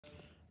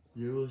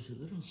There was a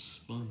little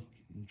spike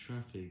in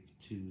traffic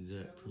to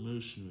that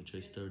promotion which I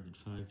started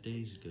 5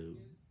 days ago.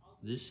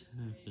 This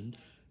happened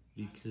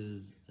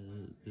because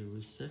there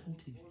was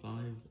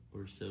 75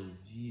 or so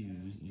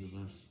views in the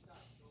last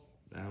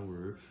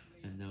hour,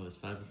 and now it's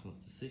 5 o'clock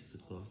to 6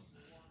 o'clock.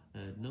 I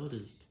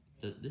noticed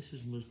that this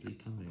is mostly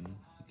coming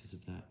because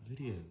of that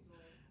video,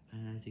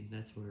 and I think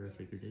that's where I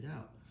figured it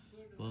out.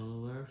 While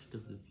the rest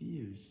of the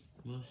views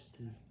must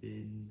have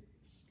been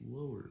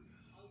slower.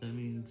 That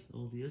means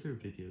all the other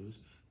videos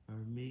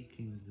are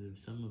making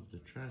some of the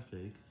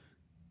traffic,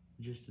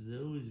 just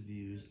those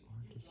views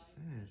aren't as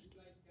fast,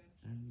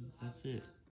 and that's it.